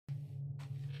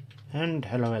And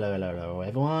hello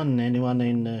everyone, anyone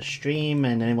in the stream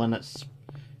and anyone that's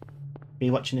be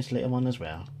watching this later on as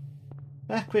well.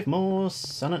 Back with more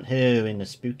Silent Hill in the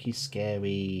spooky,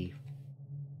 scary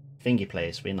thingy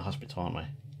place. We're in the hospital, aren't we?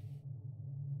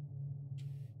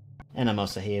 And I'm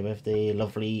also here with the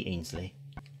lovely Ainsley.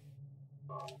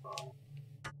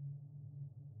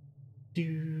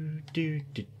 I've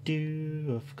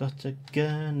got a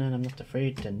gun and I'm not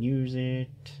afraid to use it.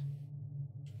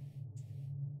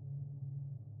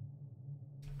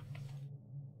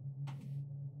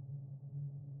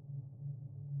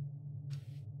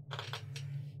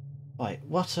 Right,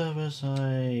 what was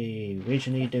I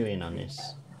originally doing on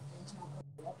this?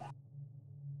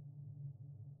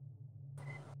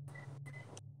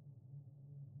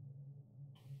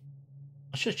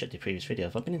 I should have checked the previous video.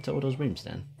 Have I been into all those rooms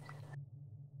then?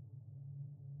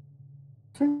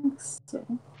 I think so.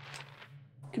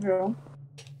 Could be wrong.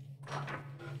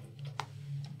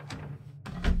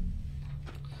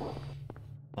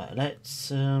 Right, let's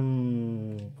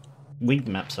read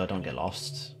the map so I don't get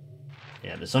lost.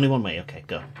 Yeah, there's only one way. Okay,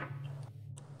 go.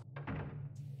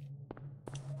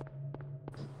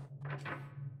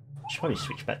 Should probably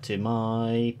switch back to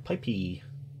my pipey.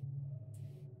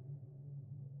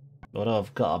 Although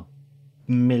I've got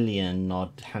a million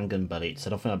odd handgun bullets,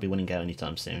 I don't think I'll be winning out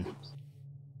anytime soon.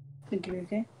 I think you're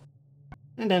okay.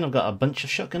 And then I've got a bunch of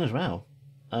shotgun as well.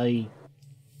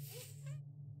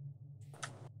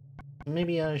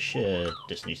 Maybe I should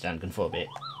just use the handgun for a bit.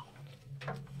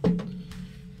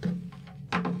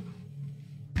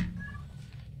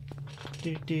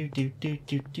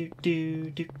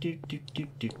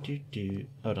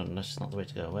 Hold on, that's not the way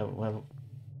to go.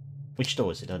 Which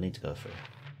door is it I need to go through?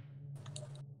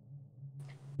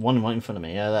 One right in front of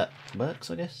me. Yeah, that works,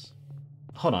 I guess.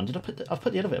 Hold on, I've put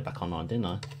the elevator back online, didn't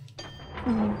I?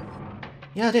 Mm-hmm.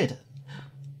 Yeah, I did.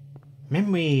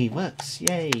 Memory works,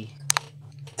 yay.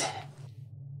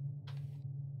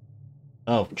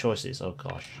 Oh, choices. Oh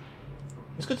gosh.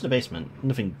 Let's go to the basement.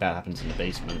 Nothing bad happens in the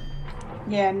basement.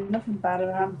 Yeah, nothing bad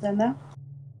ever happens in there.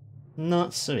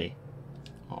 Not silly.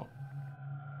 Oh.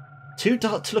 Too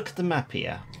dark to look at the map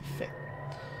here.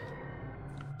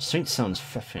 Something sounds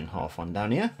pfeffing half on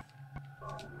down here.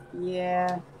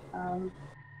 Yeah.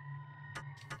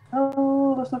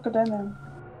 Oh, let's not go down there.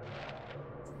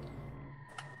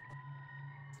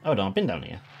 Hold on, I've been down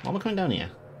here. Why am I coming down here?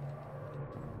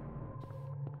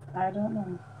 I don't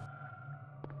know.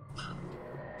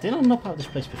 Did I not out this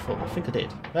place before? I think I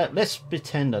did. Let's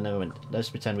pretend I never went. Let's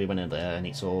pretend we went in there and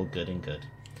it's all good and good.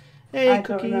 Hey, I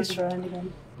Cookies! don't remember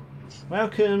anything.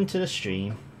 Welcome to the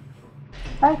stream.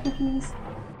 Hi, Cookies.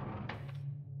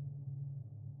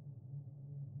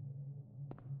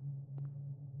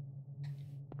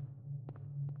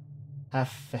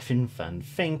 Have effing fun.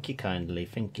 Thank you kindly.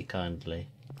 Thank you kindly.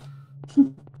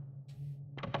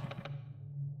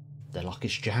 The lock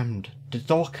is jammed. The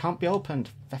door can't be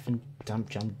opened. Effing damn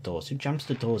jammed doors. Who jams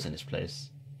the doors in this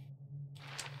place?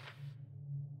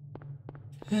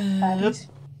 Baddies.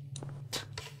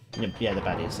 Yeah, the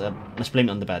baddies. Let's blame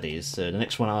it on the baddies. The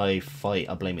next one I fight,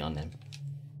 I'll blame it on them.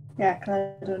 Yeah,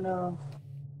 because I don't know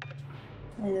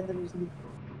any other reason.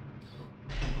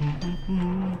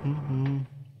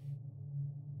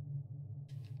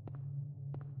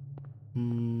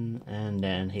 And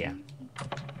then here.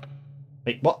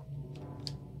 Wait, what?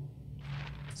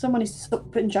 Someone needs to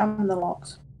stop putting jam in the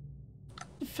locks.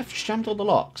 I've jammed all the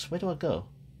locks. Where do I go?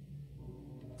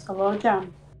 It's a lot of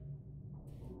jam.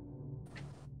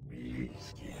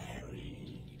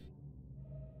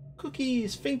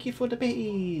 Cookies, thank you for the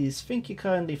bitties. Thank you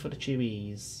kindly for the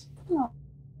chewies.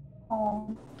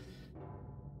 Oh.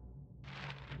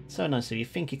 So nice of you.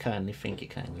 Thank you kindly. Thank you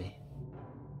kindly.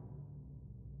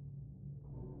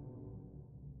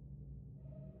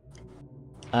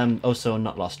 Also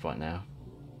not lost right now.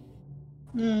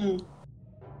 You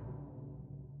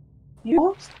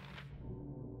lost?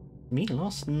 Me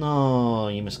lost? No,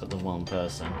 you must got the wrong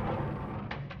person.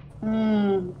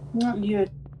 Not you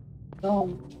at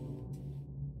all.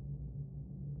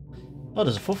 Oh,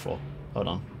 there's a fourth floor. Hold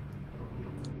on.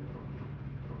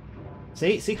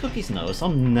 See, Cookies knows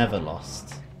I'm never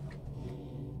lost.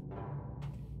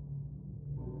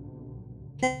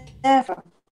 Never.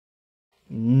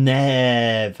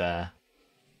 Never.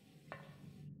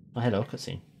 Oh, hello,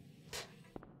 cutscene.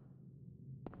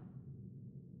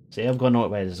 See, I've got no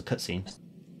way there's a cutscene.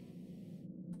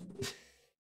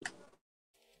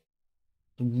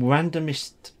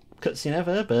 Randomest cutscene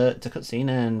ever, but it's a cutscene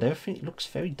and everything looks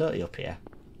very dirty up here.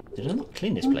 Did I not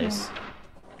clean this place?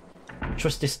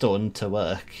 Trust this door to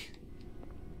work.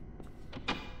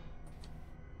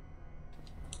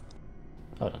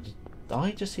 Hold on. Did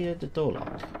I just hear the door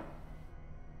lock?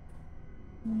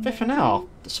 Fifth an hour.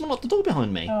 Someone locked the door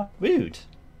behind me. Oh. Rude.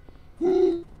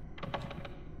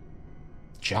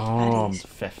 Charmed.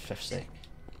 Fifth sick.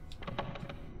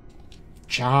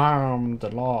 Charmed. A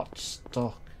lot.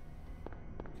 Stuck.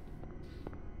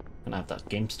 I'm gonna have that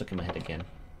game stuck in my head again.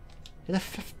 Who the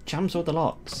f jams all the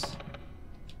locks?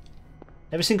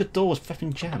 Every single door was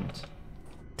flipping jammed.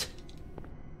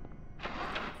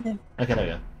 Yeah. Okay, there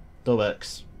we go. Door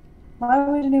works. Why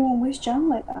would anyone wish jam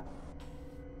like that?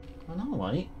 I know,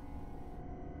 right?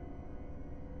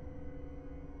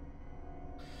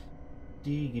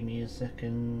 Do you give me a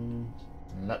second?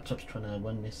 The laptop's trying to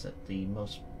run this at the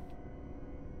most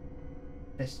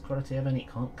best quality ever and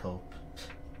it can't cope.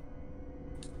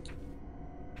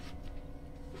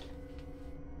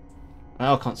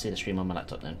 I can't see the stream on my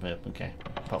laptop then. Okay,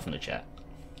 apart from the chat.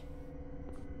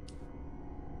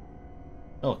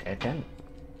 Okay, I can.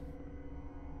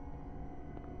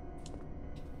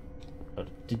 Oh,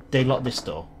 did they lock this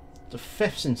door? The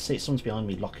fifth since someone's behind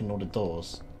me locking all the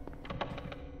doors.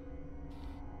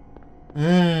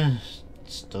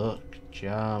 Stuck,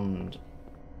 jammed.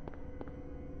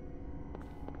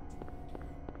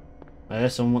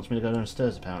 Someone wants me to go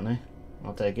downstairs apparently.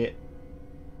 I'll take it.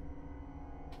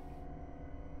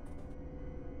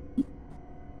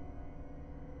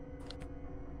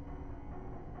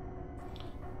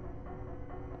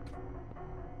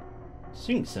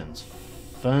 Sounds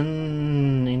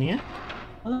fun in here.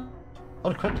 Oh,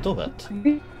 crap, the door worked.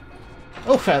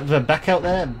 Oh, crap, we're back out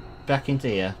there, back into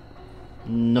here.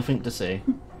 Nothing to see.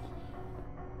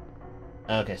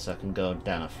 Okay, so I can go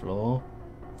down a floor.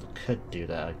 I could do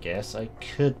that, I guess. I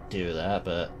could do that,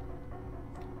 but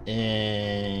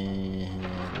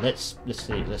let's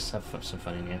see. Let's have some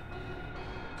fun in here.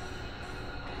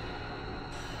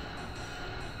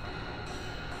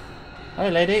 Hi,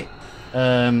 lady.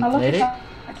 Lady.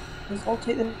 I'll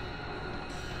take them.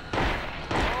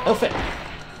 Oh, fit.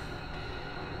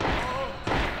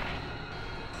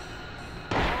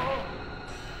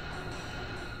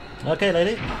 Okay,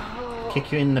 lady.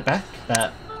 Kick you in the back.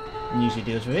 That usually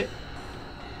deals with it.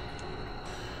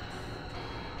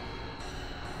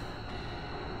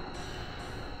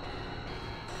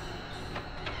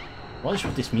 What is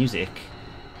with this music?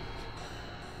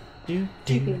 Do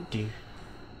do do.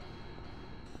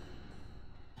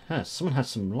 Huh, someone had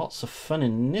lots of fun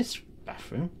in this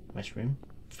bathroom, restroom,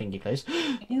 thingy place.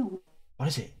 Ew. What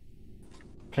is it?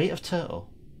 Plate of turtle.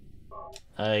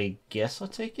 I guess I'll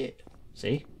take it.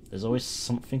 See, there's always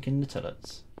something in the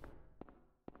toilets.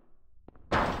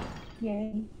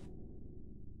 Yay.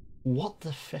 What the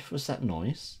f was that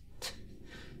noise?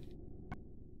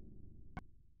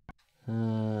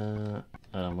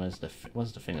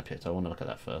 Where's the thing I picked? I want to look at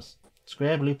that first.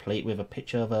 Square blue plate with a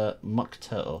picture of a muck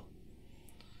turtle.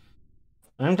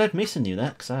 I'm glad Mason knew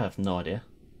that, because I have no idea.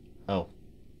 Oh,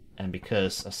 and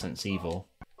because I sense evil.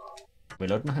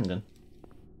 Reload my handgun.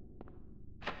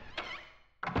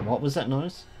 What was that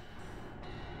noise?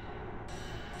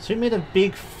 So it made a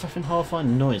big fucking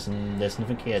horrifying noise and there's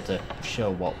nothing here to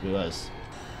show what it was.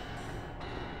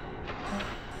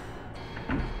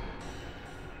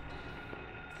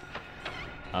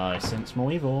 I sense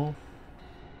more evil.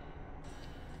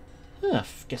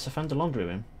 Guess I found the laundry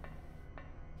room.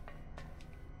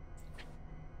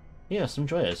 Yeah, some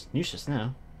dryers. Useless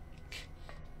now.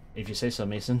 If you say so,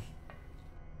 Mason.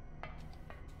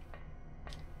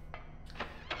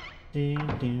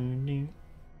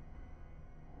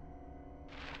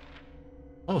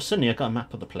 Oh, suddenly I got a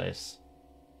map of the place.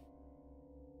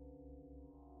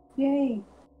 Yay.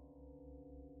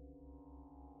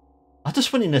 I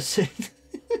just went in a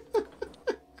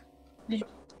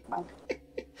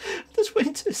just went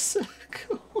into a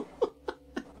circle.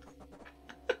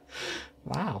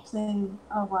 Wow. Saying,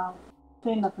 oh wow.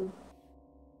 Doing nothing.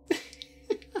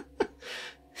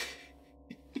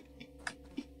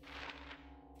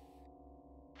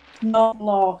 Not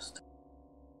lost.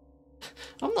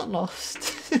 I'm not lost.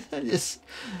 I just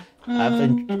have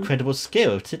incredible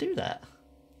skill to do that.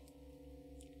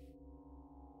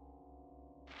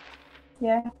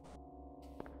 Yeah.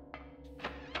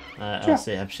 I'll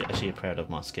say I'm actually proud of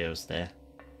my skills there.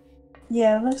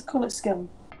 Yeah, let's call it skill.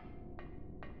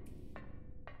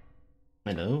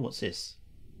 Hello, what's this?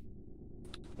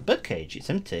 A birdcage, it's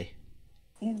empty.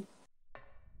 Yeah.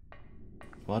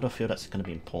 Why do I feel that's going to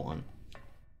be important?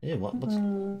 Yeah, what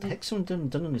the heck's someone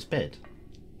done on his bed?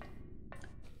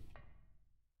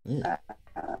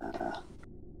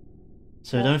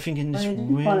 So I don't think in this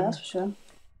room... Sleep on it, that's for sure.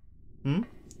 Hmm?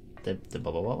 The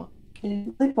blah. What?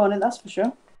 You sleep on it, that's for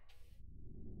sure.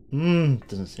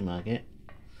 Doesn't seem like it.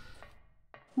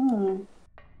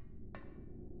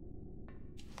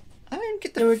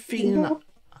 get the feeling that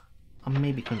I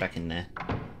may be coming back in there.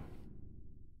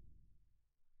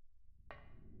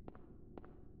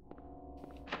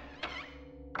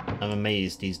 I'm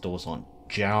amazed these doors aren't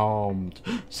jammed.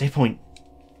 Save point!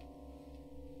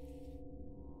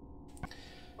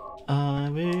 I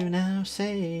will now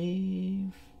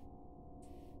save.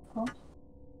 Oh,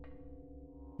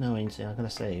 No, Ainsley, I gotta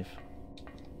save.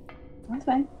 that's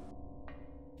fine.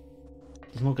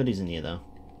 There's more goodies in here though.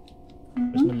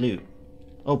 Mm-hmm. Where's my loot?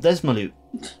 Oh, there's my loot.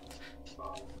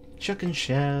 Shotgun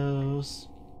shells.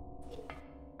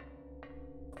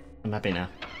 I'm happy now.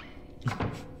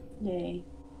 Yay.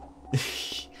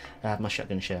 I have my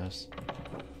shotgun shells.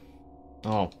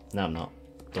 Oh, no I'm not.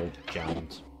 It's all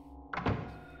jammed.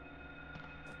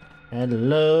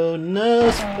 Hello,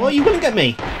 nurse! Oh, you wouldn't get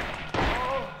me!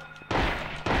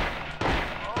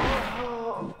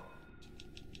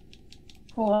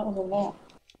 Oh, that was a lot.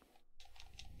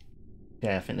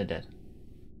 Yeah, I think they're dead.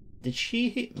 Did she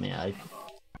hit me? I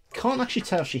can't actually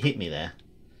tell if she hit me there.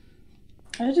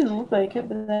 It didn't look like it,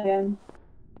 but then again.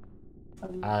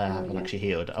 I haven't actually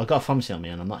healed. I've got a pharmacy on me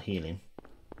and I'm not healing.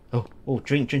 Oh,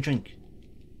 drink.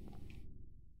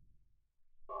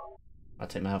 I'll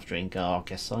take my health drink. Oh, I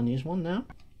guess I'll use one now.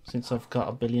 Since I've got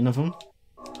a billion of them.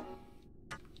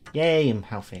 Yay, I'm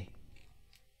healthy.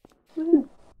 Woo.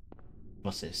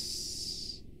 What's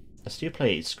this? A stew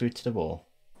plate screwed to the wall.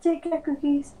 Take care,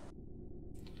 cookies.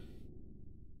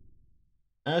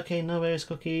 Okay, no worries,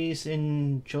 cookies.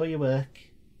 Enjoy your work.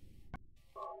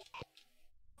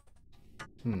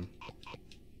 Can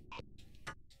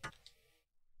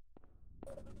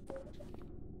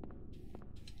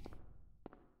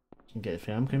get it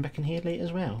through. I'm going back in here later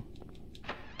as well.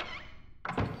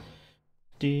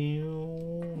 And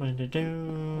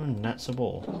that's a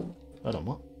wall. Hold on,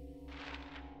 what?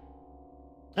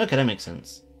 Okay, that makes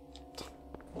sense.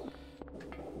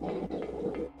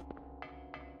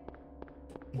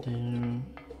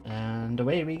 And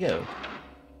away we go.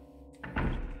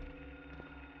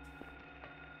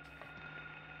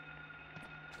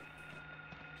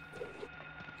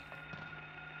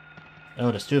 Oh,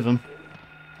 there's two of them.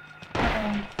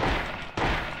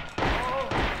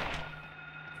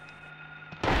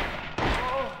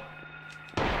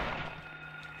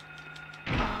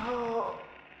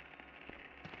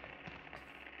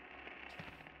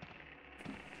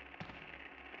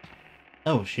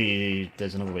 Oh,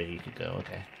 there's another way you could go,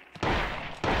 okay.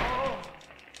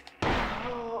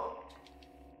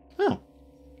 Oh.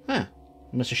 Huh. I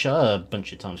must have shot her a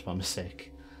bunch of times by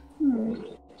mistake.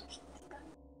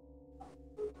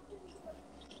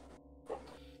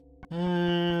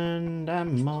 And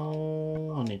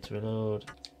ammo. I need to reload.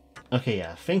 Okay,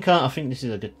 yeah, I think this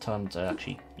is a good time to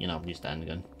actually, use the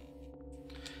handgun.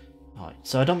 Alright,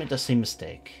 so I don't make the same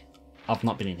mistake. I've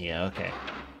not been in here, okay.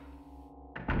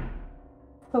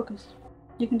 Focus.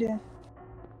 You can do that.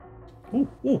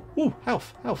 Ooh,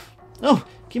 health. Oh,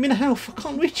 give me the health, I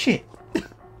can't reach it.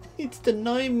 It's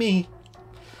denying me.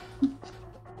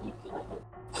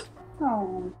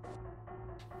 Oh.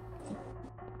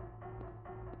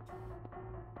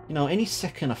 Any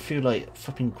second I feel like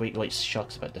flipping great white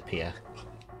sharks about to appear.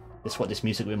 That's what this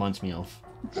music reminds me of.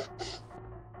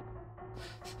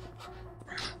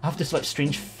 I have this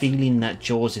strange feeling that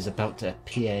Jaws is about to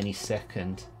appear any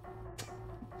second.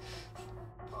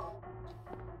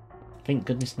 Thank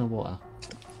goodness no water.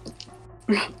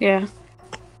 Yeah.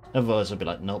 Otherwise I'd be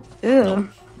like, nope. Ew. Nope.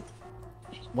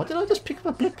 Why did I just pick up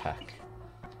a blood pack?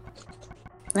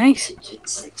 Nice.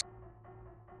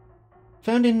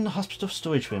 Found in the hospital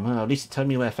storage room. Well, at least tell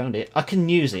me where I found it. I can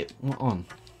use it. What on?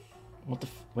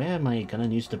 Where am I gonna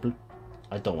use the blue?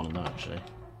 I don't want to know actually.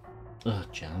 Ugh,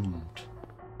 jammed.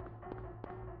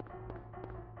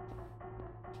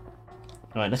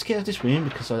 Alright, let's get out of this room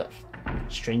because that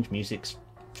strange music's...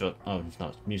 Oh,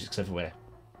 no, music's everywhere.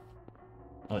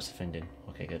 Oh, it's offending.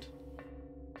 Okay, good.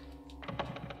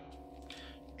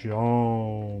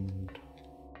 Jammed.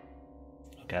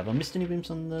 Okay, have I missed any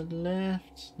rooms on the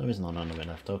left? There is none on the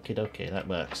left. Okay, that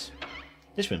works.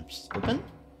 This room's open.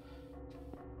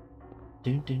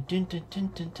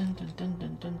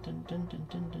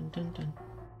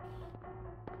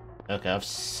 Okay, I've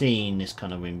seen this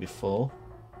kind of room before.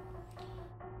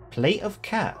 Plate of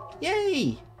cat.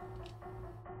 Yay!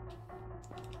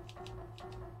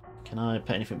 Can I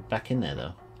put anything back in there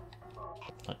though?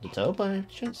 Like the door by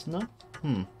chance? No?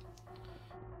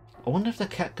 I wonder if the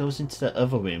cat goes into the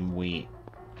other room we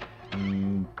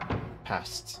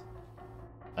passed.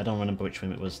 I don't remember which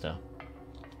room it was though.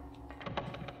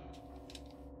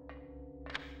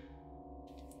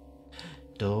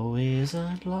 Door is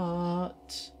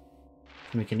unlocked.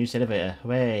 We can use the elevator.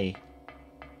 Hooray!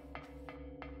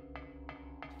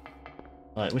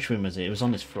 Right, which room was it? It was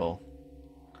on this floor.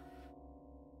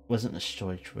 Wasn't the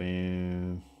storage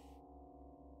room.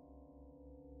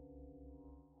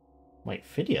 Wait,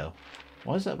 video?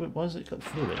 Why is that? Why has it got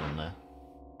fluid on there?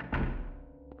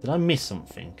 Did I miss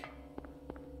something?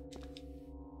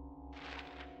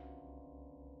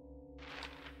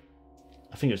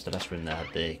 I think it was the last room that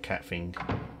had the cat thing.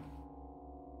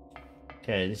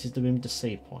 Okay, this is the room with the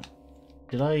save point.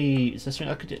 Did I... Is there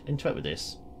something I could interact with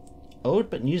this? Old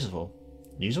but usable.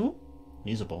 Usable?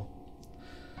 Usable.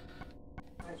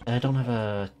 I don't have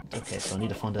a... Okay, so I need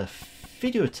to find a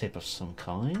videotape of some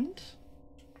kind.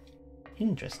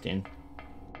 Interesting.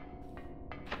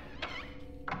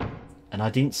 And I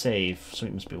didn't save.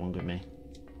 Something must be wrong with me.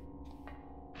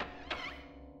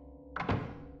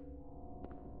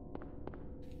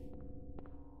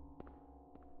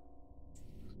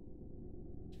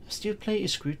 A steel plate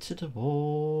is screwed to the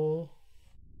wall.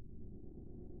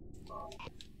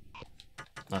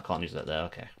 I can't use that there,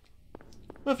 okay.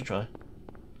 Worth a try.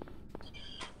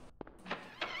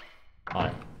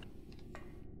 Alright.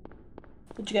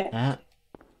 What'd you get?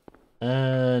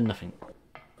 Nothing.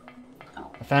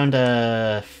 I found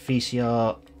a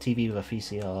VCR TV with a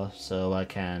VCR, so I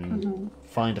can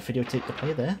find a videotape to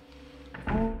play there.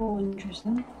 Oh,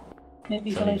 interesting.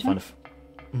 Maybe So for I need to later.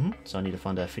 find a So I need to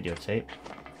find a videotape.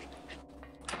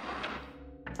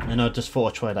 And I just thought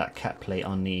I'd try that cat plate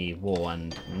on the wall,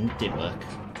 and it didn't work.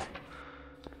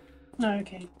 No,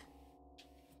 okay.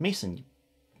 Mason.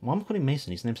 Why am I calling him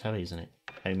Mason? His name's Harry, isn't it?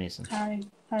 Harry Mason.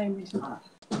 Harry Mason.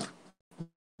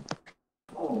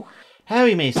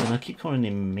 Harry Mason. I keep calling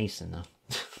him Mason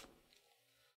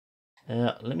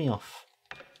now. Let me off.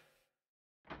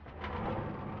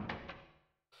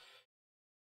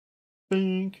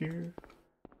 Thank you.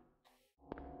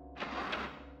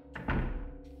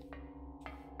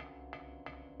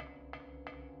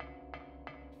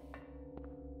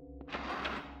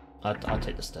 I'll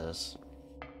take the stairs.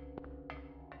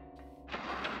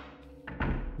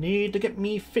 Need to get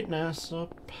me fitness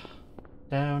up.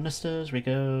 Down the stairs we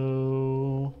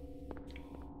go.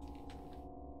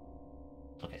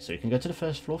 Okay, so we can go to the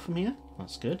first floor from here.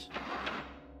 That's good.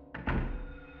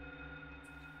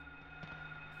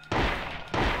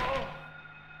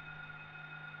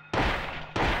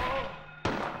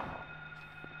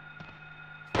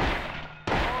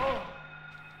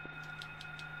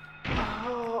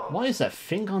 Why is that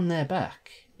thing on their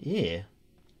back? Yeah.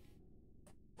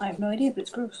 I have no idea, but it's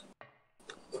gross.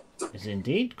 Is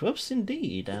indeed gross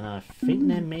indeed, and I think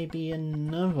there may be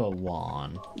another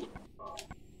one.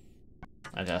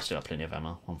 Okay, I still got plenty of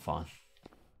ammo. I'm fine.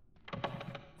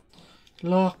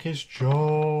 Lock is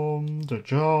jammed.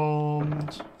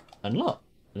 Unlocked.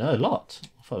 No, locked.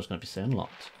 I thought I was going to be saying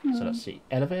unlocked. So let's see.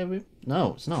 Elevator room?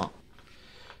 No, it's not.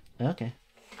 Okay.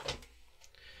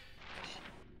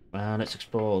 Well, let's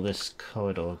explore this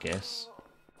corridor, I guess.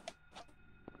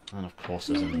 And of course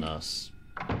there's a nurse.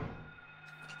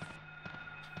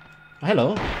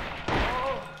 Hello.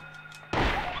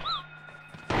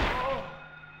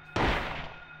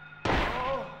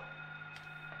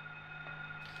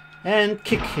 And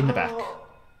kick in the back.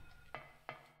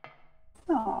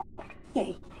 Oh,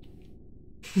 yay.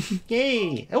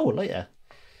 Yay! Oh, lighter.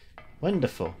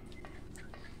 Wonderful.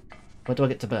 What do I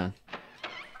get to burn?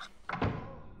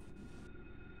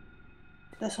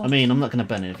 This I one. mean, I'm not going to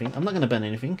burn anything. I'm not going to burn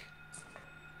anything.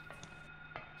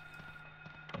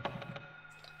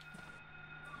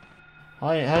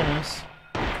 Hi, nurse.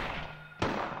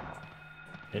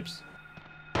 Oops.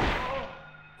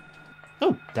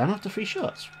 Oh, down after 3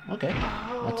 shots. Okay,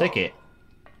 I'll take it.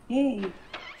 Yay.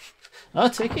 I'll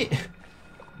take it.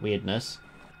 Weirdness.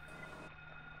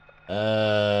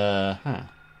 Huh.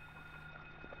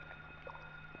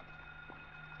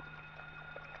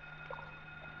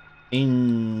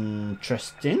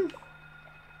 Interesting.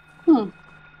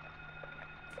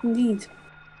 Indeed.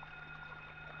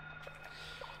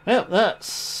 Well, that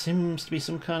seems to be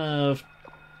some kind of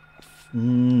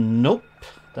nope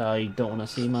that I don't want to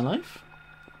see in my life.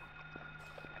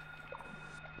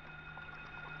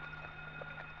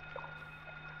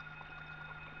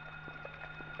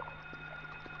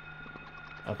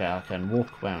 Okay, I can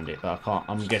walk around it, but I can't.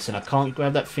 I'm guessing I can't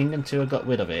grab that thing until I got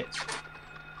rid of it.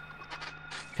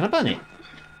 Can I burn it?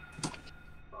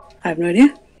 I have no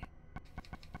idea.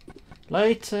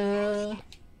 Later.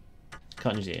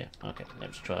 Can't use it here. Okay,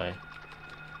 let's try.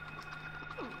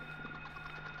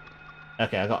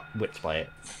 Okay, I got whipped by it.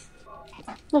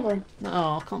 Lovely.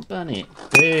 No, I can't burn it.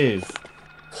 Boo!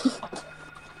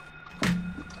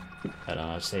 I don't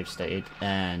know, I've save stated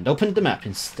and opened the map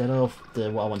instead of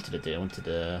what I wanted to do. I wanted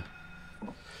to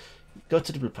go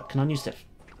to the blue pack. Can I use that?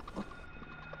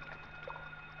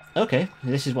 Okay,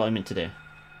 this is what I meant to do.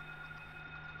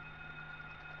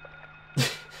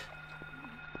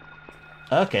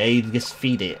 Okay, you just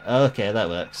feed it. Okay, that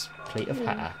works. Plate of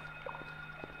hatter.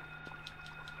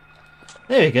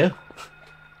 There we go.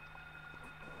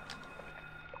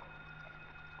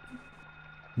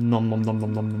 Nom nom nom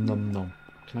nom nom nom nom nom.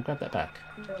 Can I grab that back?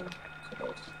 No.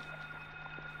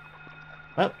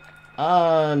 Well,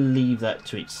 I'll leave that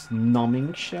to its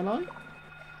nomming, shall I?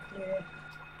 Yeah.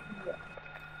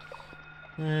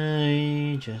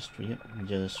 I just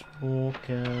walk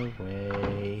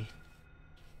away.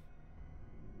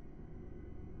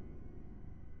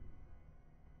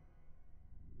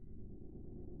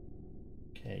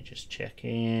 Okay, just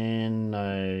checking.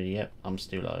 No, yep, I'm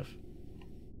still live.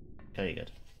 Okay, good.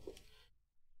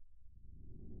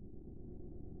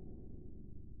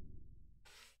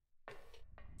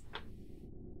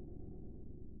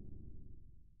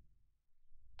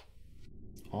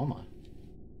 Oh my.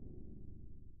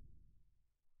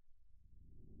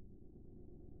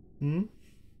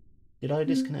 Did I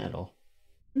disconnect at all?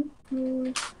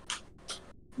 No,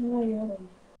 you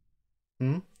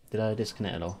haven't. Did I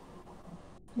disconnect at all?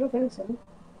 I don't think so.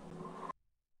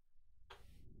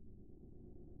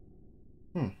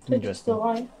 It's still Interesting.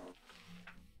 live.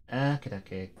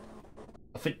 Okay.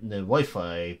 I think the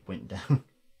Wi-Fi went down.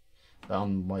 But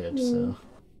I'm wired, so.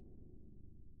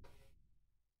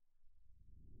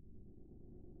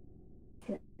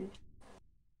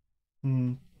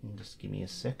 Just give me a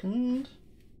second.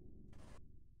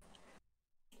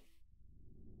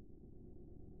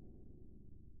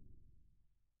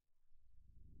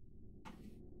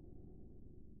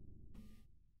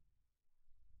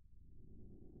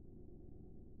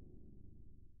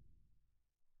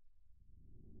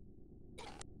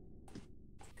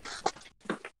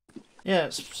 Yeah,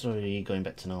 it's slowly going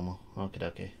back to normal.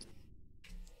 Okay.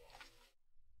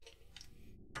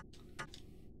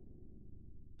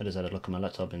 I just had a look at my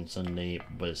laptop and suddenly it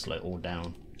was like all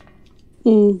down.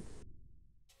 It's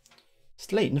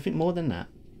late, nothing more than that.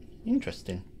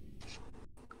 Interesting.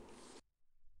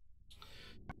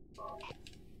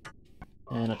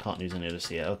 And I can't use any of this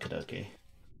here. Okay.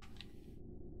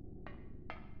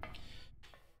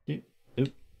 Oop.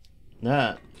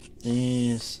 That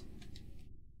is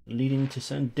leading to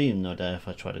certain doom, no doubt, if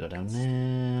I try to go down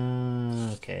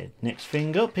there. Okay, next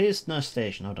thing up is nurse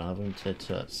station. Hold on, I've been to the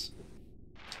turrets.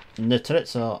 And the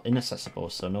turrets are inaccessible,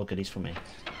 so no goodies for me.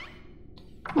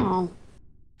 Oh.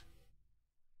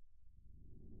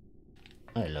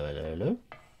 Hello.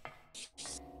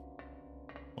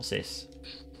 What's this?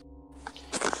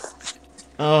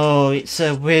 Oh, it's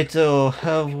a widow.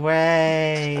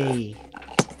 Hooray!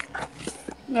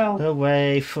 No.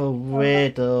 Hooray for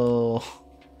widow.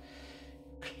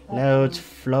 Clouds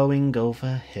flowing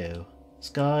over hill.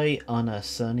 Sky on a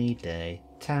sunny day.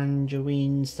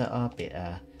 Tangerines that are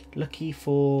bitter. Lucky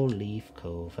for leaf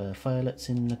cover. Violets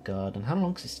in the garden. How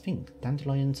long's this thing?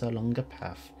 Dandelions along a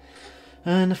path.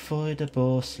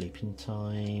 Unavoidable sleeping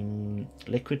time.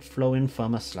 Liquid flowing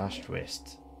from a slashed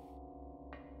wrist.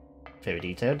 Very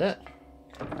detailed, that.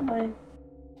 Hi.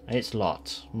 It's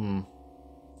locked.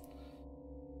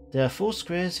 There are 4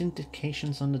 squares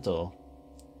indications on the door.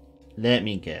 Let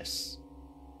me guess.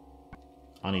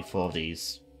 I need 4 of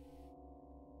these.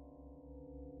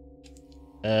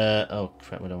 Oh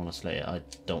crap, I don't want to slay it. I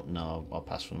don't know. I'll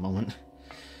pass for the moment.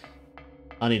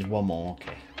 I need 1 more,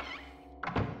 okay.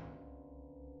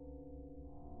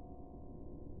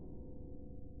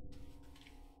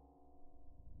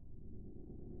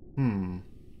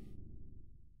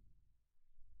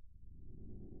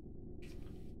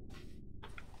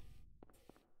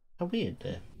 How weird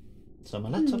there. So my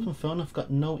laptop and phone have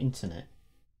got no internet.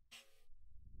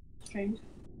 Strange.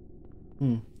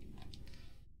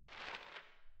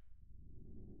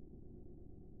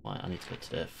 Right, I need to go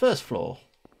to the first floor.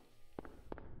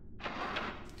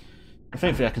 And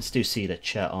thankfully I can still see the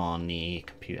chat on the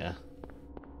computer.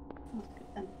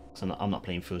 So I'm not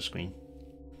playing full screen.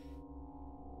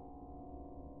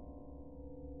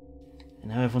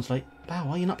 And now everyone's like, wow,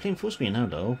 why are you not playing full screen?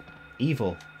 Hello.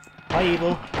 Evil. Hi,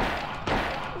 Evil.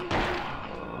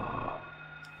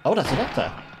 Oh, that's a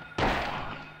doctor.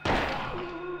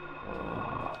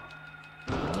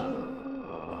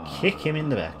 Kick him in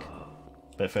the back.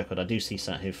 But for record, I do see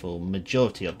sat here for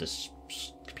majority of this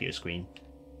computer screen.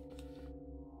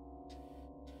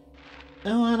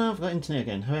 Oh, and I've got internet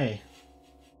again. Hooray.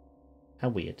 How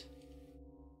weird.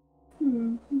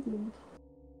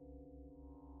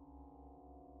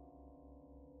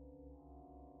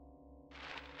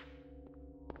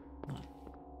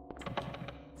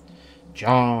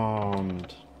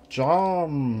 Jammed.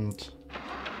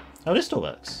 Oh, this still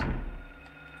works.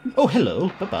 Oh,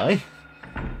 hello. Bye-bye.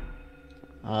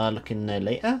 Look in there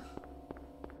later.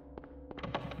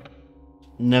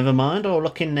 Never mind, I'll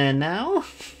look in there now.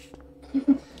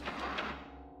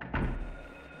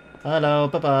 Hello,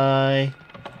 bye-bye.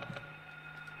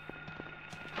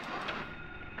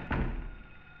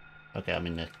 Okay, I'm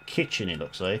in the kitchen, it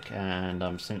looks like, and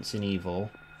I'm sensing evil.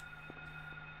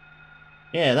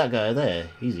 Yeah, that guy there,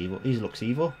 he's evil. He looks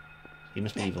evil. He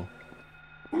must be evil.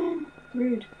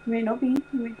 Rude. May not be.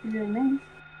 He might be really nice.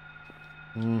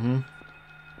 Mm-hmm.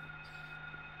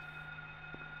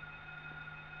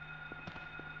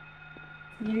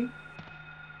 You?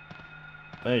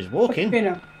 Oh, he's walking.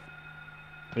 Spinner.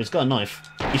 He's got a knife.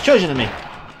 He's charging at me.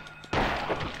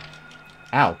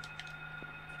 Ow.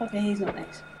 Okay, he's not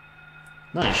nice.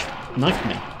 Nice. Knifed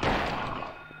me.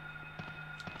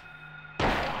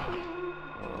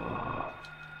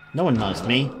 No one knifed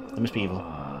me. They must be evil.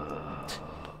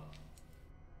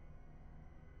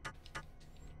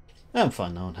 I'm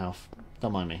fine now on health.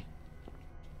 Don't mind me.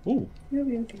 Ooh. You'll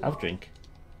be okay. Have a drink.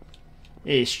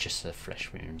 It's just a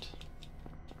flesh wound.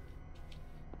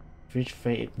 The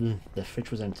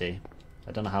fridge was empty.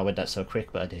 I don't know how I read that so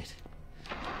quick, but I did.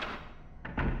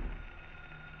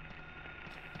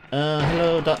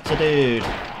 Hello, Dr. Dude.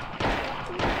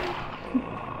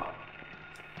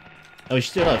 Oh, he's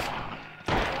still alive.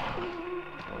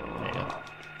 There you go.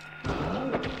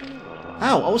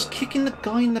 Ow, I was kicking the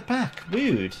guy in the back.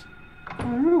 Rude. I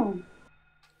don't know.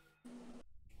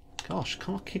 Gosh,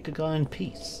 can't I kick a guy in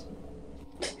peace?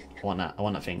 I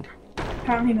want that thing.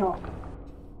 Apparently not.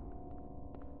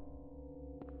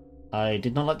 I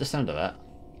did not like the sound of that.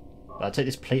 But I'll take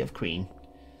this plate of cream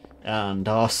and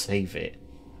I'll save it.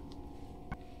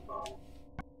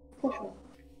 For sure.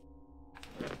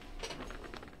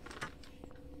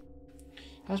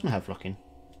 How's my health looking?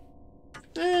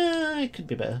 It could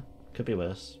be better. Could be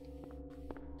worse.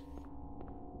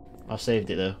 I've saved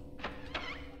it though.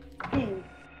 Hey.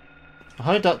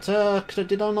 Hi Doctor,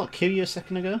 did I not kill you a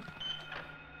second ago?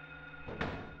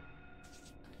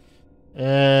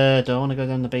 Do I want to go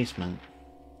down the basement?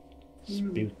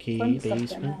 Spooky fun stuff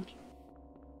basement?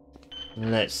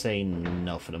 Let's say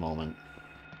no for the moment.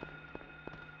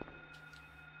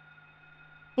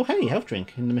 Oh hey, health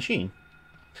drink in the machine.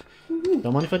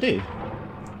 Don't mind if I do.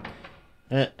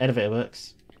 Elevator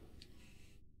works.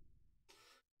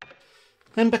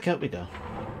 Then back out we go.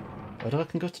 Whether I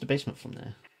can go to the basement from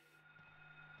there.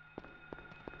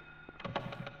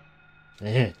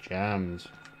 There, jammed.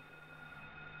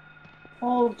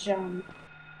 All jam.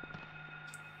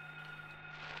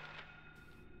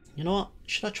 You know what?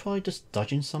 Should I try just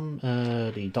dodging some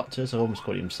the doctors? I almost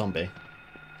called him zombie.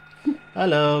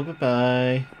 Hello,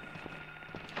 goodbye.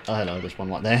 Oh hello, there's one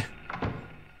right there.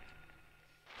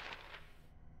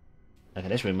 Okay,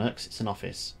 this room works. It's an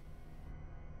office.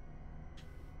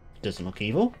 Doesn't look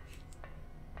evil.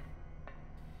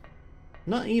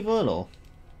 Not evil at all.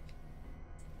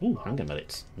 Ooh, hang on a minute.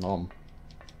 It's nom.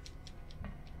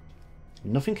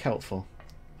 Nothing helpful.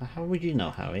 How would you know,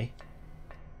 Harry?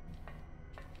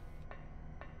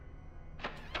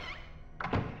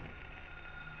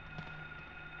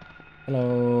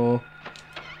 Hello.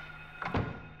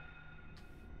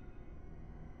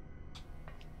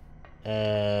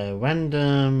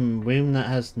 Random room that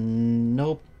has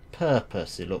no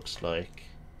purpose, it looks like.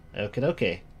 Okay,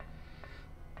 okay.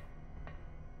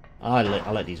 I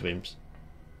like these rooms.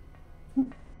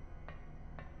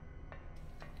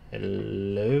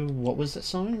 Hello? What was that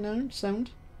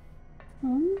sound?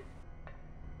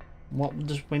 What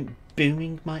just went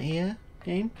booming my ear?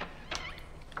 Game?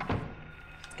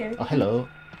 Scary. Oh, hello.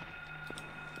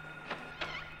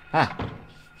 Ah!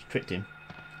 Tricked him.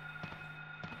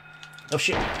 Oh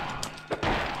shit!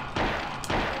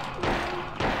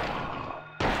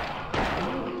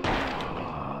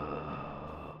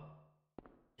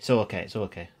 It's all okay, it's all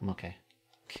okay. I'm okay.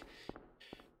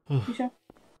 You sure?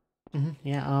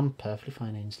 Yeah, I'm perfectly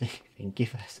fine, Ainsley. Thank you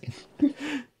for asking.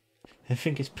 I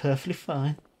think it's perfectly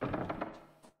fine.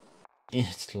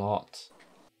 It's locked.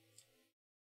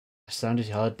 A sound is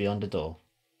heard beyond the door.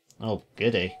 Oh,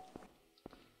 goody.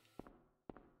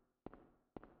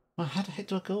 Well, how the heck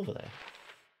do I go over there?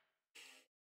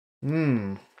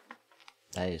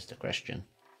 That is the question.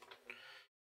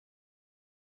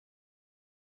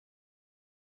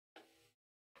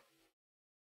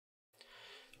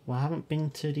 Well, I haven't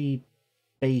been to the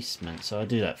basement, so I'll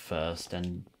do that first,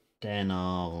 and then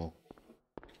I'll...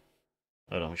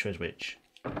 Hold on, which way is which?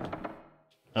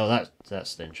 Oh,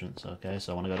 that's the entrance. Okay,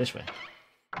 so I want to go this way.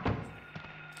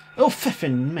 Oh,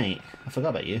 fiffin' mate! I forgot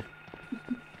about you.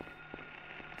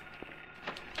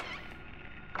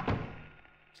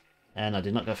 And I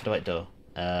did not go for the right door.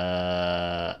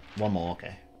 One more,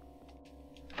 okay.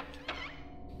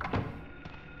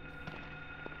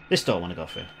 This door I want to go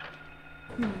through.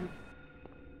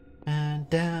 And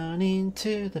down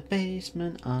into the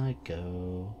basement I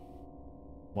go.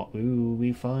 What will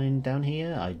we find down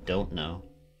here? I don't know.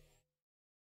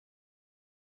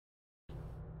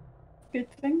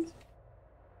 Good things?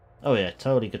 Oh yeah,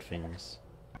 totally good things.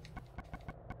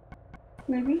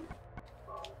 Maybe?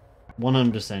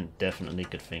 100% definitely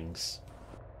good things.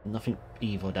 Nothing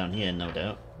evil down here, no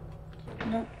doubt.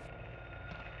 No.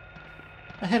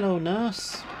 Hello,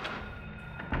 nurse.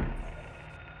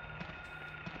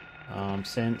 I'm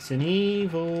sensing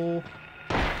evil.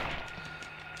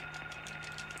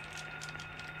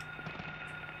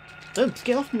 Don't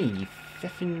get off me, you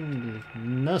effing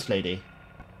nurse lady.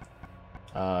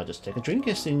 Just take a drink,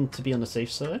 I seem to be on the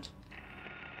safe side.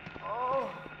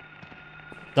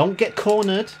 Don't get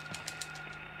cornered.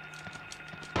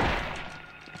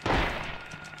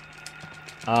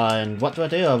 And what do?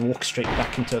 I walk straight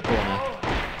back into a corner.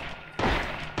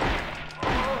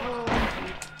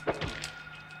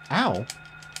 Ow.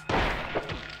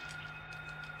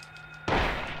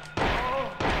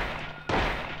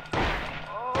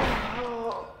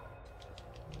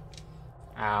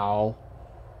 Ow.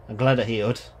 I'm glad I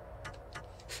healed.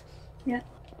 Yeah.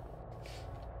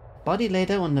 Body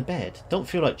laid out on the bed. Don't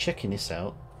feel like checking this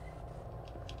out.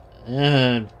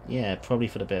 Yeah, probably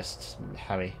for the best,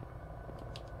 Harry.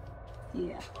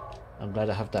 Yeah. I'm glad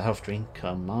I have the health drink.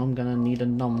 I'm gonna need a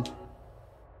nom.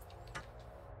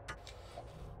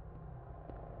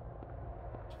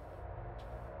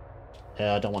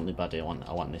 I don't want the body. I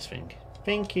want this thing.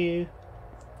 Thank you.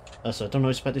 So I don't know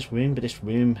what's about this room, but this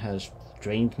room has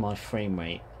drained my frame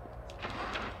rate.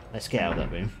 Let's get out of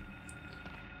that room.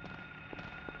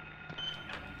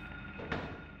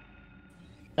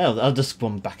 Oh, I'll just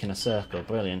run back in a circle.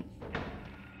 Brilliant.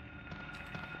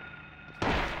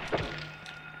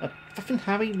 Fucking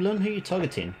Harry, learn who you're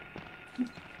targeting.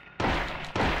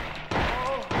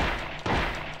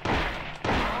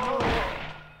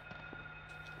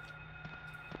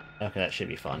 Okay, that should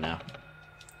be fine now.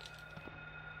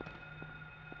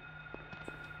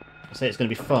 I say it's going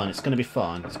to be fun. It's going to be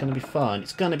fun. It's going to be fun.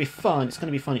 It's going to be fun. It's going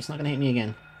to be fun. It's not going to hit me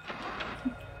again.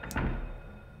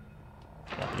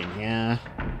 Drop it in here.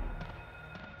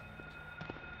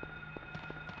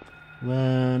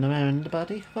 Run around the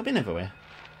body. I've been everywhere.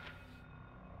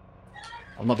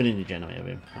 I've not been in the generator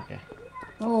room. Okay.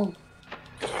 Oh.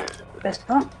 Best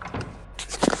part.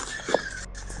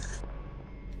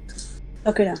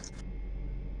 Okay now.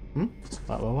 Hmm?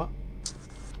 What?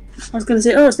 I was gonna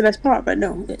say, oh, it's the best part, but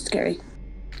no, it's scary.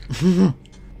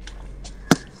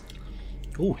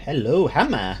 Oh, hello,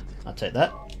 hammer. I'll take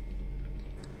that.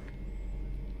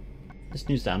 This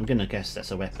news that I'm gonna guess that's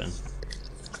a weapon.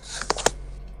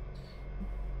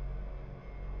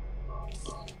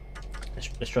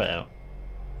 Let's try it out.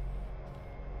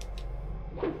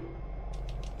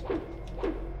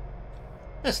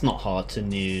 That's not hard to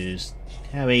news.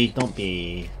 Harry, don't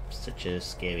be such a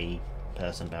scary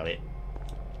person about it.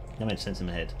 That made sense in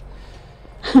my head.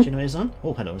 Generator's on?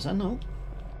 Oh, hello, is that no?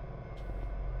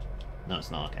 No,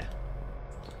 it's not, okay.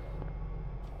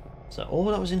 So all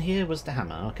that was in here was the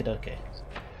hammer, okay.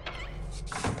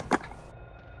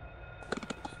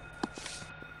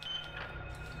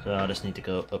 So I just need to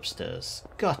go upstairs.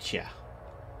 Gotcha!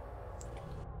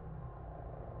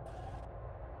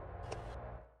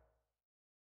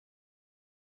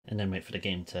 And then wait for the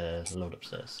game to load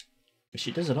upstairs. Which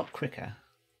it does a lot quicker.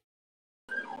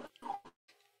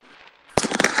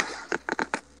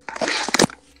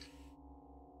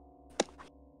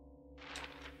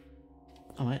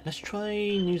 Alright, let's try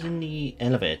using the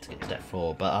elevator to get to that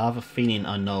floor, but I have a feeling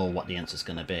I know what the answer's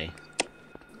going to be.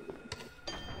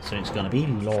 So it's going to be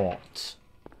locked.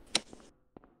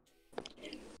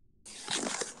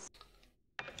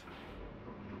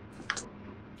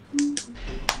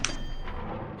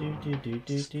 Do.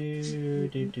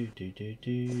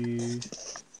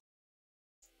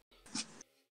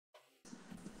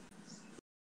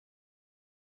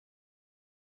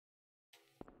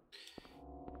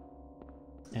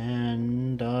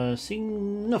 And I see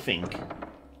nothing.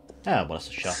 Ah, well, that's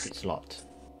a shock, it's locked.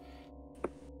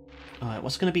 Alright,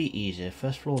 what's going to be easier?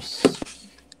 First floor's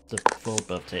the floor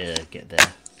above to get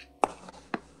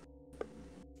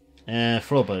there.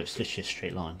 Floor above, it's literally a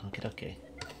straight line. Okay.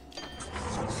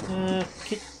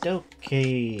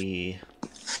 Okay.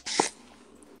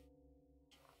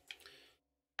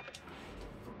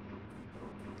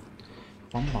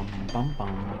 Bum.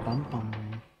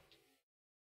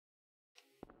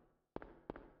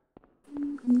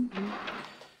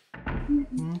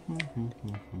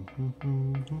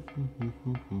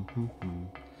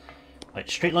 Right,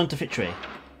 straight line to victory.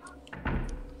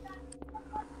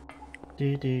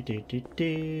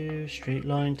 Straight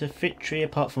line to victory.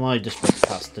 Apart from I just went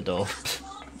past the door.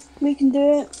 We can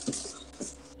do it.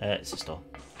 It's this door.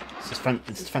 It's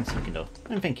a fancy looking door.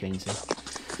 And thank you, Ainsley.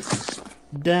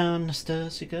 Down the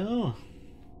stairs you go.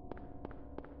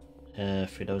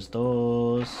 Through those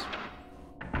doors.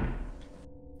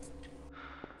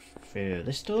 Through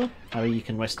this door. Harry, you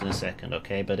can rest in a second,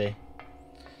 okay, buddy?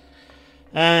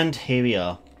 And here we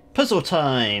are. Puzzle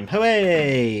time!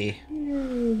 Hooray!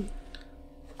 Yay.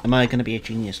 Am I going to be a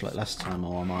genius like last time,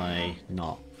 or am I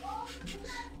not?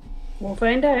 We'll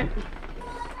find out.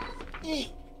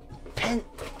 Pen.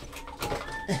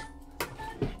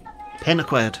 Pen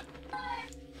acquired.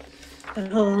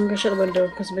 Hold on, I'm going to shut the window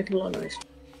because I'm making a lot of noise.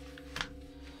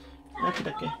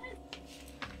 Okay.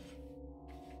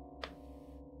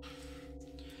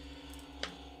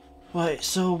 Right,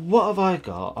 so what have I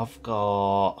got? I've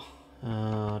got...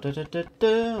 I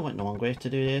went the wrong way to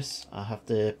do this. I have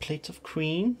the plate of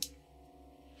cream.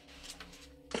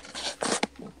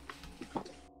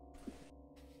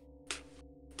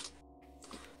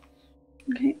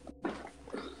 Okay.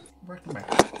 Welcome back.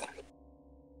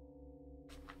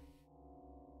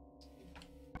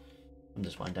 I'm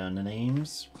just writing down the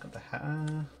names. Got the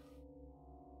hat.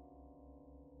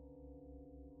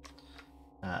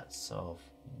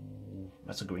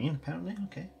 That's a green, apparently.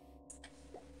 Okay.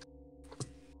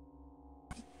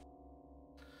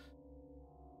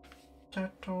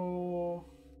 Turtle.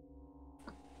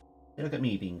 Hey, look at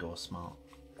me being all smart.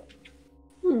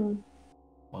 Writing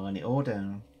it all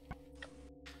down.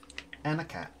 And a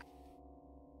cat.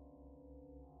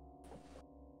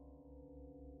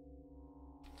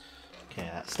 Okay,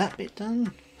 that's that bit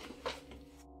done.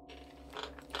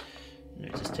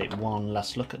 Let's just take one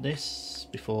last look at this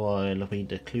before I read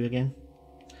the clue again.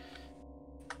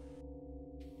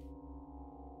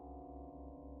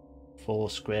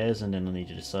 Four squares, and then I need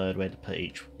to decide where to put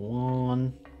each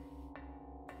one.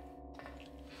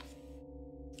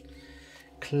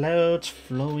 Clouds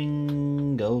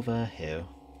flowing over hill.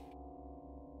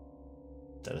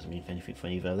 That doesn't mean anything for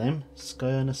either of them.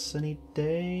 Sky on a sunny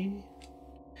day.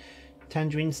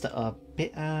 Tangerines that are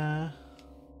bitter.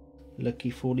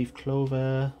 Lucky four-leaf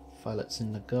clover. Violets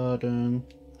in the garden.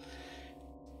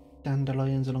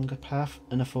 Dandelions along a path.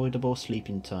 Unavoidable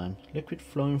sleeping time. Liquid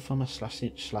flowing from a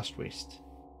slashed wrist.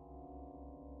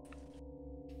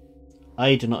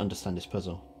 I do not understand this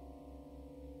puzzle.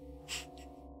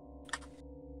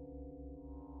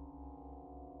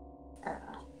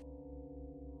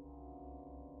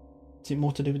 Is it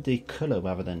more to do with the colour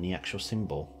rather than the actual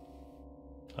symbol?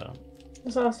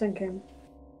 That's what I was thinking.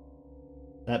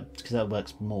 Because that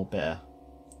works more better.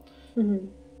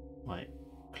 Right.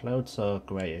 Clouds are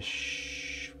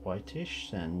greyish,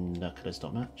 whitish, and the colours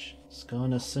don't match. Sky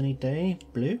on a sunny day,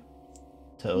 blue.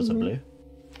 Turtles are blue.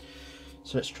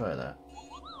 So let's try that.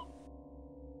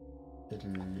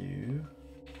 Blue.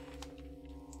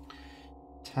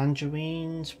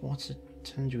 Tangerines. What's a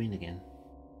tangerine again?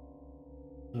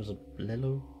 That was a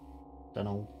lilo. Don't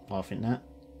know why I think that.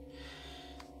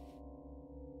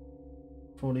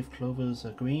 Four-leaf clovers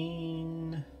are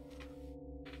green.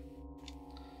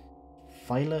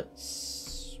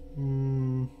 Violets.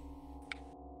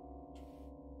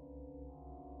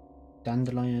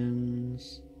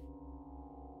 Dandelions.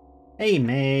 Hey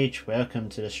Mage, welcome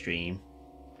to the stream.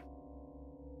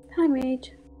 Hi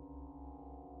Mage.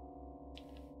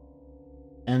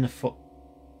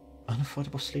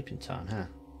 Unaffordable sleeping time, huh?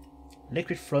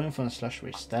 Liquid flowing from a slash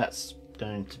wrist. That's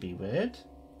going to be weird.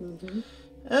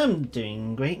 I'm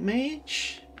doing great,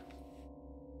 Mage.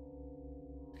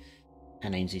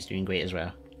 And Ainsley's doing great as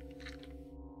well.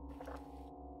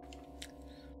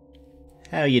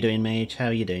 How are you doing, Mage? How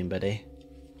are you doing, buddy?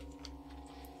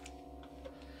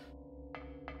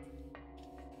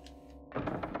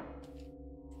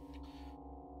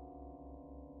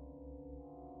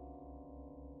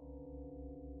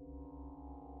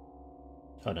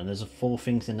 Hold on, there's 4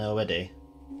 things in there already.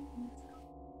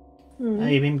 Oh,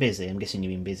 you've been busy. I'm guessing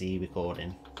you've been busy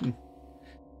recording.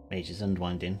 Mage is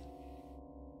unwinding.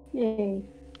 Yay.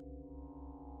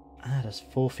 Ah, there's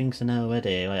 4 things in there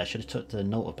already. Right, I should have took a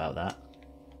note about that.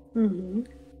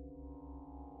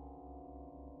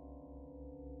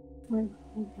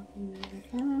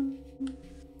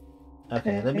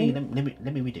 Okay, let me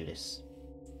redo this.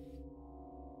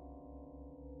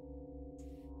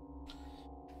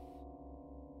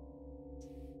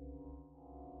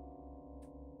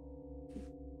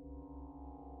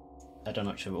 I don't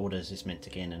know which orders is meant to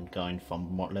get in and going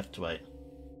from what left to right.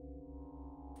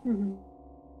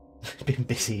 Been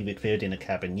busy building a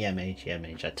cabin. Yeah, mate. Yeah,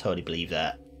 mate. I totally believe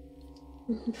that.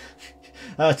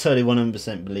 I totally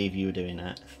 100% believe you were doing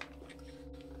that.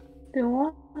 Doing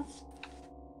what?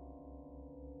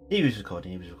 He was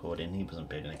recording. He was recording. He wasn't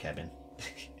building a cabin.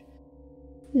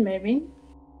 Maybe.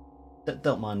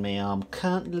 Don't mind me. I'm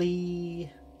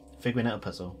currently figuring out a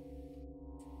puzzle.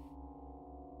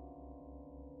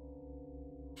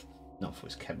 Not for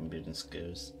his cabin building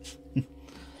skills.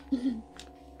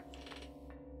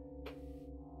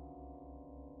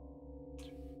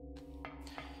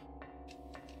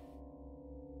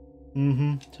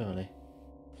 Totally.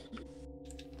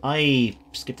 I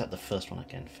skipped out the first one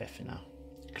again, Feffy now.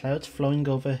 Clouds flowing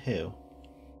over a hill.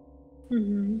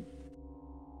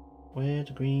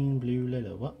 Red, green, blue,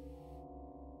 yellow. What?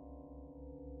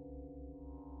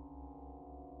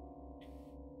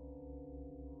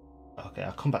 Okay,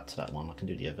 I'll come back to that one. I can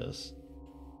do the others.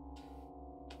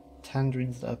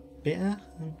 Tangerines that are bitter?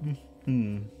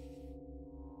 I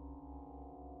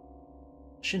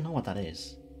should know what that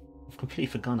is. I've completely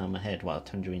forgotten out of my head what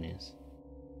a tangerine is.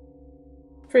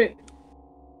 Fruit.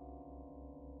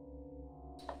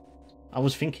 I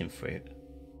was thinking fruit.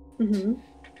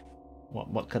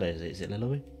 What colour is it? Is it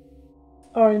yellowy?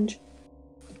 Orange.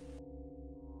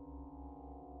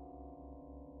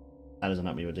 That doesn't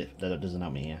help me with it. That doesn't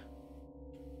help me here.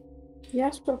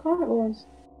 Yes, what colour it was.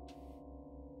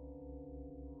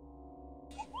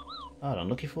 Hold on,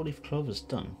 lucky 4-leaf clover's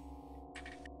done.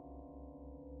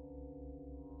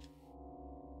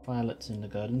 Violets in the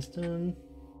garden's done.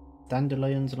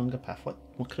 Dandelions along a path. What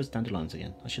colour's dandelions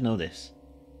again? I should know this.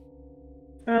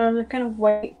 They're kind of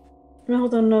white. No,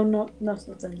 hold on, no, that's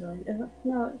not dandelion, is it?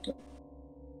 No, it's not.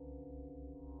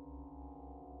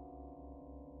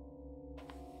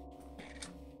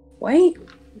 Wait.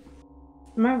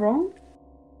 Am I wrong?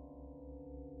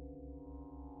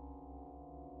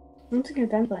 I'm thinking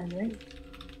dandelion, right?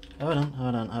 Hold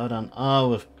on. Oh,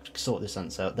 we've sorted this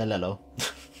answer out. They're yellow.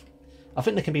 I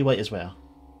think they can be white as well.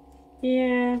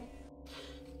 Yeah.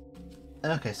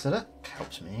 Okay, so that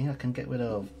helps me. I can get rid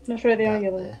of. That's right, they are that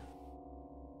yellow. there.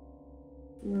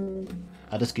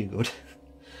 I just googled.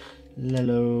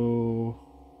 Lello.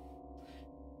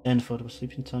 End for the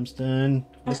sleeping time's done.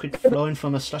 Liquid flowing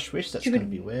from a slash wish. That's going to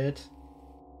be weird.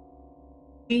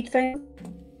 Speed thing?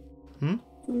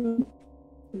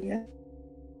 Yeah.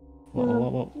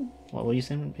 What were you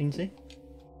saying, Ainsley?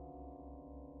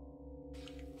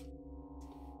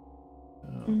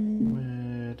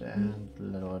 Weird and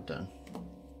Lello are done.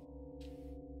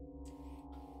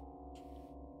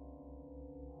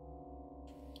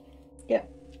 Yeah.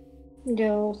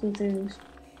 Girls and things.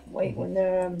 Wait, when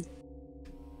they're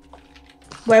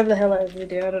whatever the hell it is they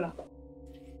do, I don't know.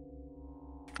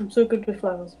 I'm so good with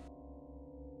flowers.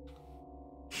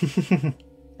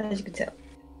 As you can tell.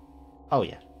 Oh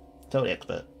yeah, totally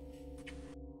expert.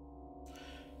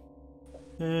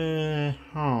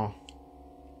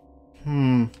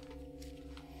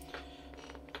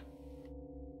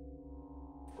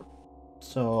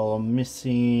 So I'm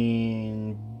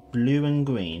missing blue and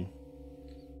green.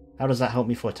 How does that help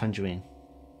me for a tangerine?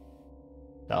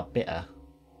 That are bitter.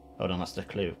 Hold on, that's the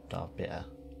clue. That are bitter.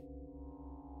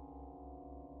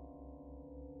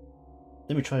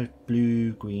 Let me try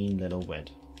blue, green, yellow,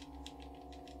 red.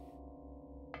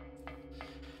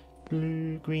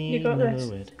 Blue, green, You got yellow,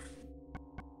 this.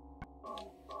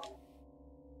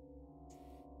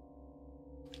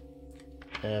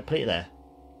 red. Put it there.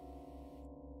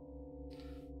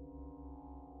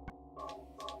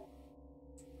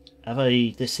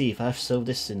 Let's see if I've solved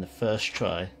this in the first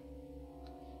try.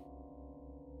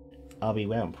 I'll be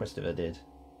well impressed if I did.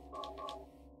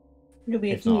 You'll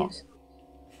be If not, accused.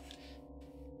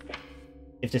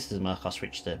 if this doesn't work, I'll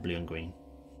switch to blue and green.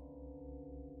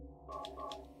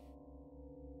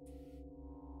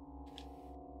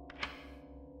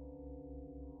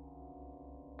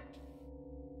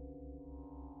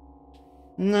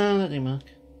 No, that didn't work.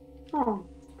 Oh.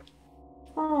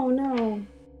 Oh no.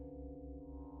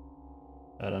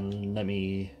 Hold on, let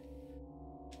me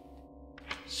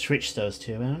switch those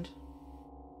two around.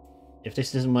 If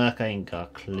this doesn't work, I ain't got a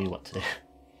clue what to do.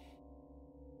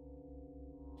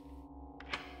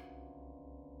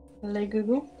 Hello,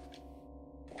 Google.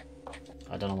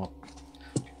 I don't know what.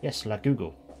 Yes, like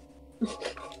Google.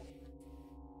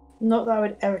 Not that I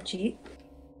would ever cheat.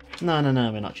 No,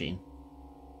 we're not cheating.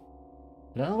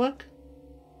 Did that work?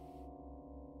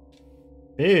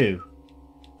 Ew.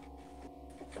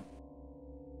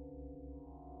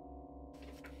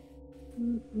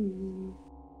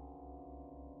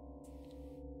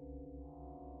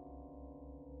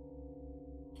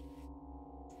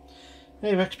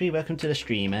 Hey Rexby, welcome to the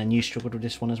stream, and you struggled with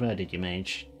this one as well, did you,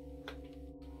 Mage?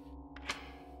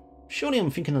 Surely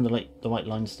I'm thinking of the right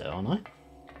lines there, aren't I?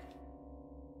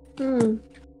 Hmm.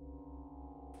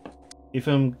 If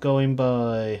I'm going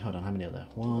by... Hold on, how many are there?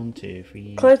 1, 2,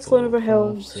 3, Clouds 4, flown over 5,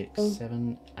 hills. 6, So,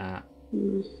 7...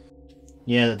 hmm.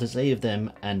 Yeah, there's 8 of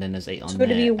them, and then there's 8 It's on going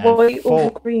to be there. And white over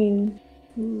 4... green.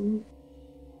 Hmm.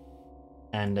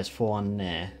 And there's 4 on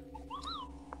there.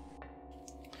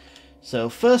 So,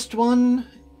 first one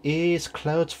is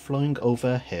clouds flying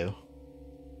over hill.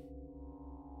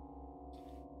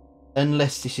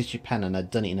 Unless this is Japan and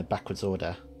I've done it in a backwards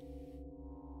order.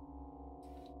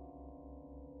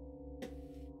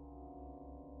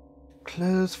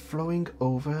 Clouds flowing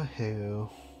over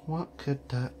hill. What could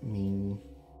that mean?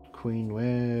 Queen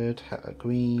red, hat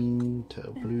green,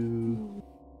 turtle blue.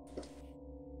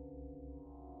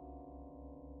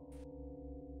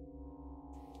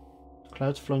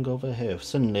 Clouds flowing over hill.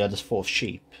 Suddenly I just thought of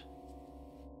sheep.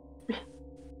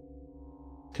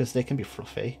 Because they can be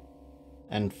fluffy.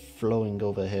 And flowing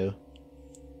over hill.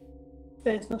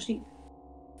 But it's not sheep.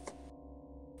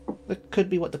 That could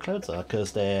be what the clouds are,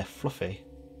 because they're fluffy.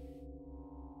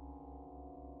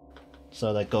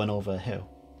 So they're going over a hill.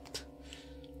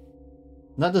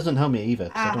 That doesn't help me either,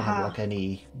 because I don't have like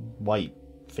any white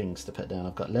things to put down.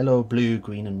 I've got yellow, blue,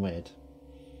 green and red.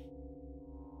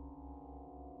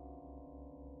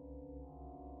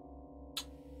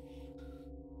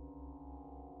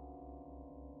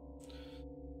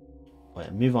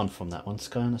 Right, move on from that one.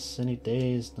 Sky on a sunny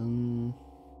day is done.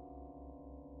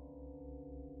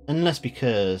 Unless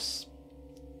because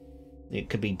it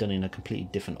could be done in a completely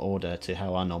different order to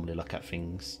how I normally look at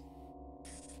things.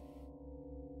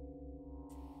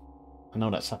 I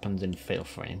know that's happened in Fatal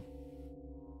Frame.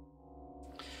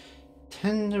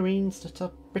 Tangerines that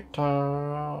are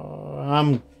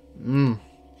bitter.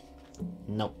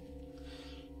 Nope.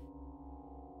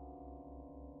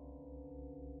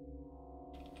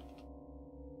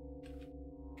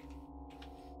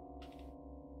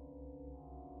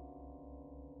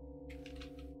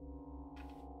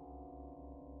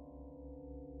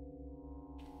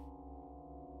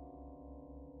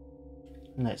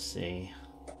 Let's see.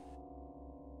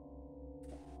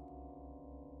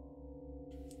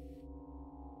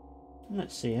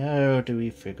 Let's see, how do we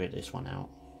figure this one out?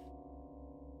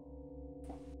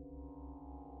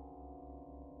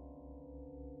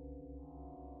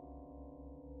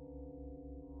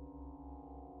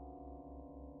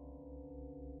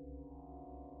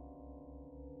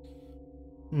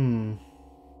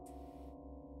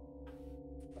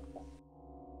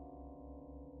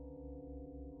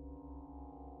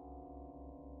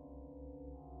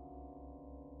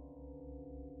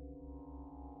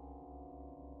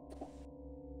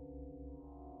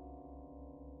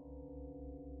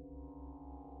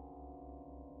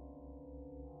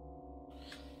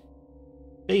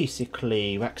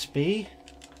 Basically, Raxby,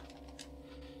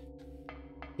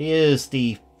 here's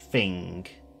the thing.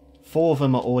 4 of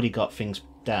them are already got things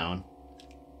down.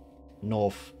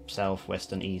 North, south,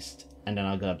 west and east. And then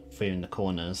I got 3 in the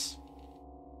corners.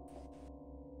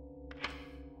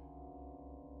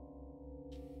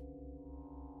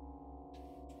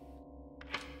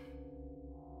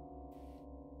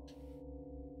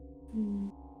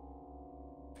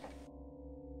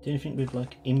 Do you think with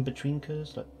like in-between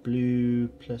colours, like blue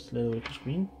plus little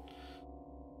green?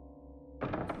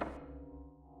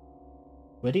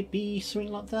 Would it be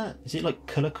something like that? Is it like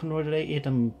colour correlated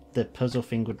and the puzzle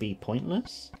thing would be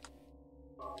pointless?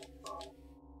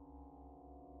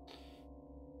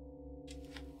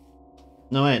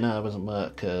 No wait, no, that doesn't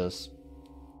work because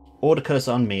all the colours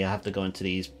on me I have to go into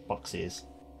these boxes.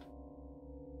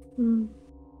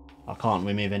 I can't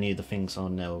remove any of the things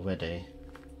on there already.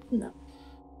 No.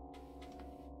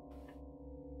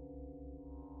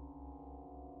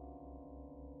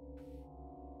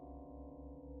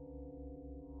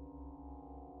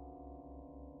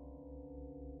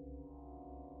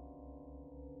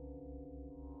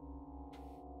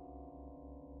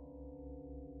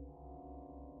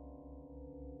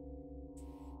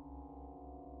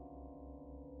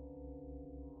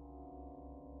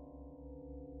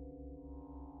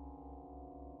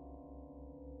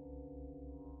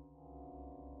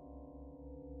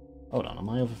 Hold on, am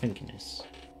I overthinking this?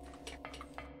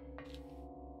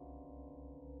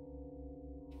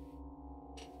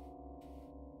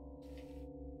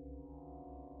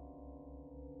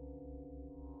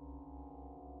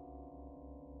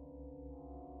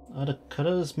 Are the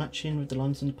colours matching with the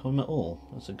lines in the poem at all?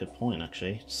 That's a good point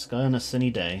actually. Sky on a sunny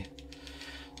day.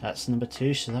 That's number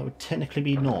 2, so that would technically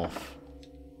be north.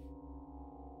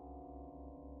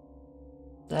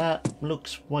 That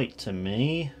looks white to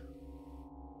me.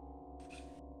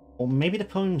 Or maybe the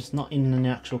poem's not in the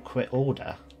actual correct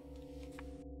order.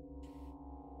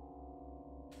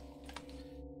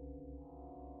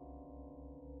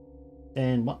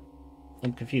 Then what?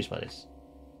 I'm confused by this.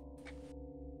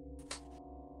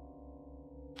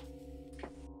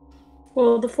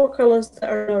 Well, the 4 colours that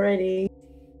are already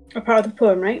are part of the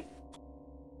poem, right?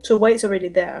 So white's already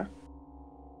there.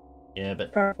 Yeah,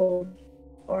 but Purple,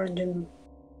 orange, and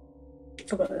I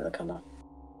forgot the other colour.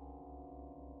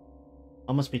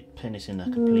 I must be putting this in a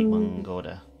complete wrong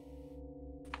order.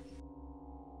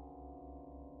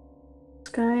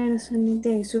 Sky and a sunny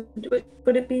day. So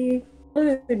would it be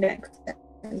blue next?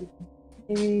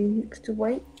 Maybe next to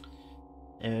white?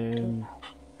 I'm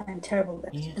terrible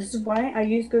at this. Yeah. This is why I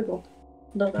use Google.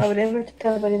 Not that I would ever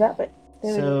tell anybody that, but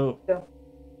there So we go.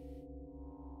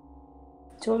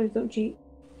 Totally don't cheat.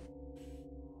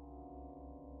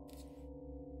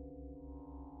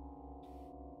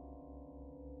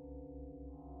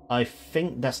 I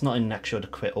think that's not in actual the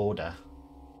correct order.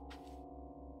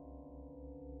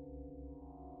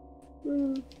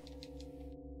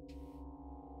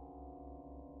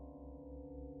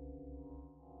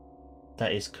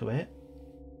 That is correct.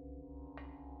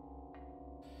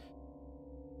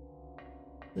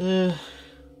 The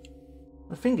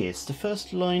thing is, the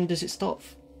first line, does it start?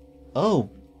 Oh,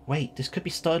 wait, this could be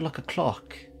started like a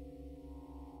clock.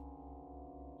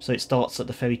 So it starts at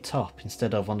the very top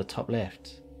instead of on the top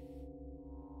left.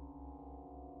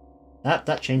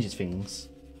 That changes things.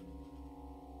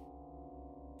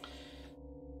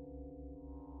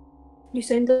 You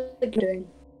sound like you're doing.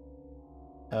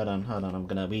 Hold on, I'm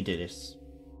gonna redo this.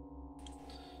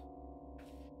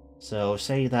 So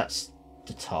say that's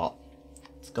the top.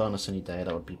 It's got on a sunny day,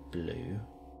 that would be blue.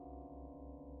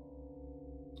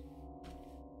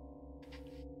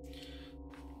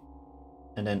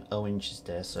 And then orange is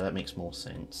there, so that makes more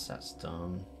sense. That's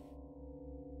done.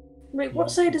 Wait, what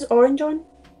side is orange on?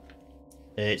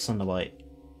 It's on the white.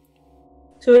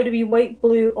 So it'd be white,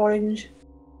 blue, orange.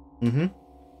 Mm-hmm.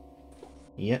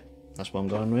 Yep, that's what I'm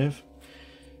going with.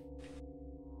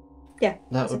 Yeah.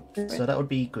 So that would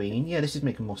be green. Yeah, this is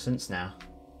making more sense now.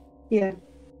 Yeah.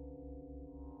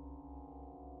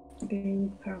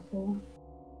 Green, purple.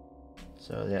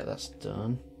 So yeah, that's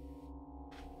done.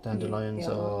 Dandelions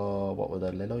are what were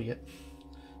they? Lilo, yep.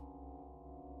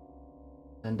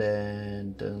 And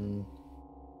then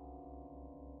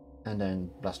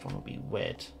last one will be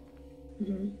red.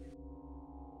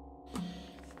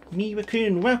 Me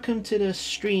Raccoon, welcome to the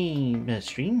stream.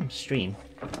 Stream.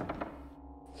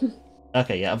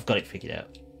 Okay, yeah, I've got it figured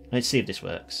out. Let's see if this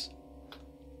works.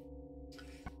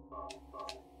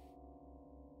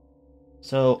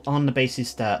 So, on the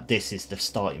basis that this is the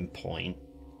starting point,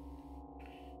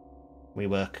 we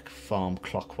work from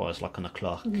clockwise, like on a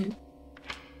clock.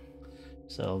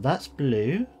 So that's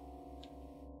blue.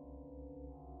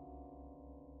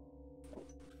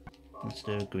 Let's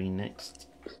do green next.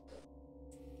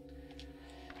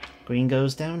 Green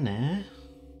goes down there.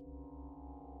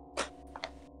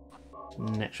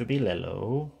 Next would be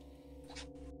yellow.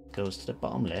 Goes to the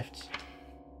bottom left.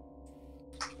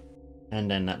 And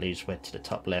then that leaves red to the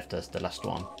top left as the last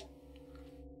one.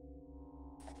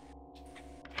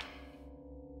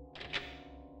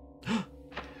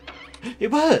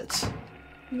 It worked!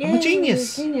 Yay, I'm a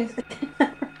genius!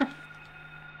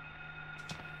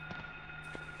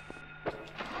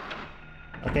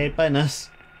 Okay, bye Nurse.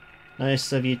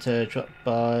 Nice of you to drop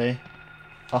by.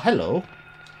 Oh, hello.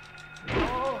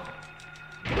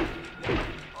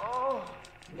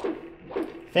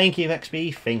 Thank you,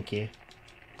 XB, thank you.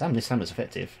 Damn, this hammer's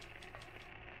effective.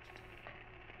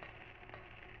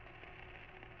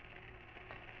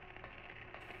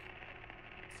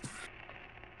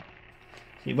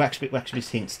 See, Waxby's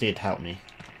hints did help me.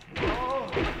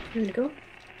 Here we go.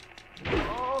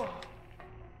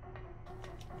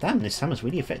 Damn, this hammer's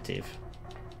really effective.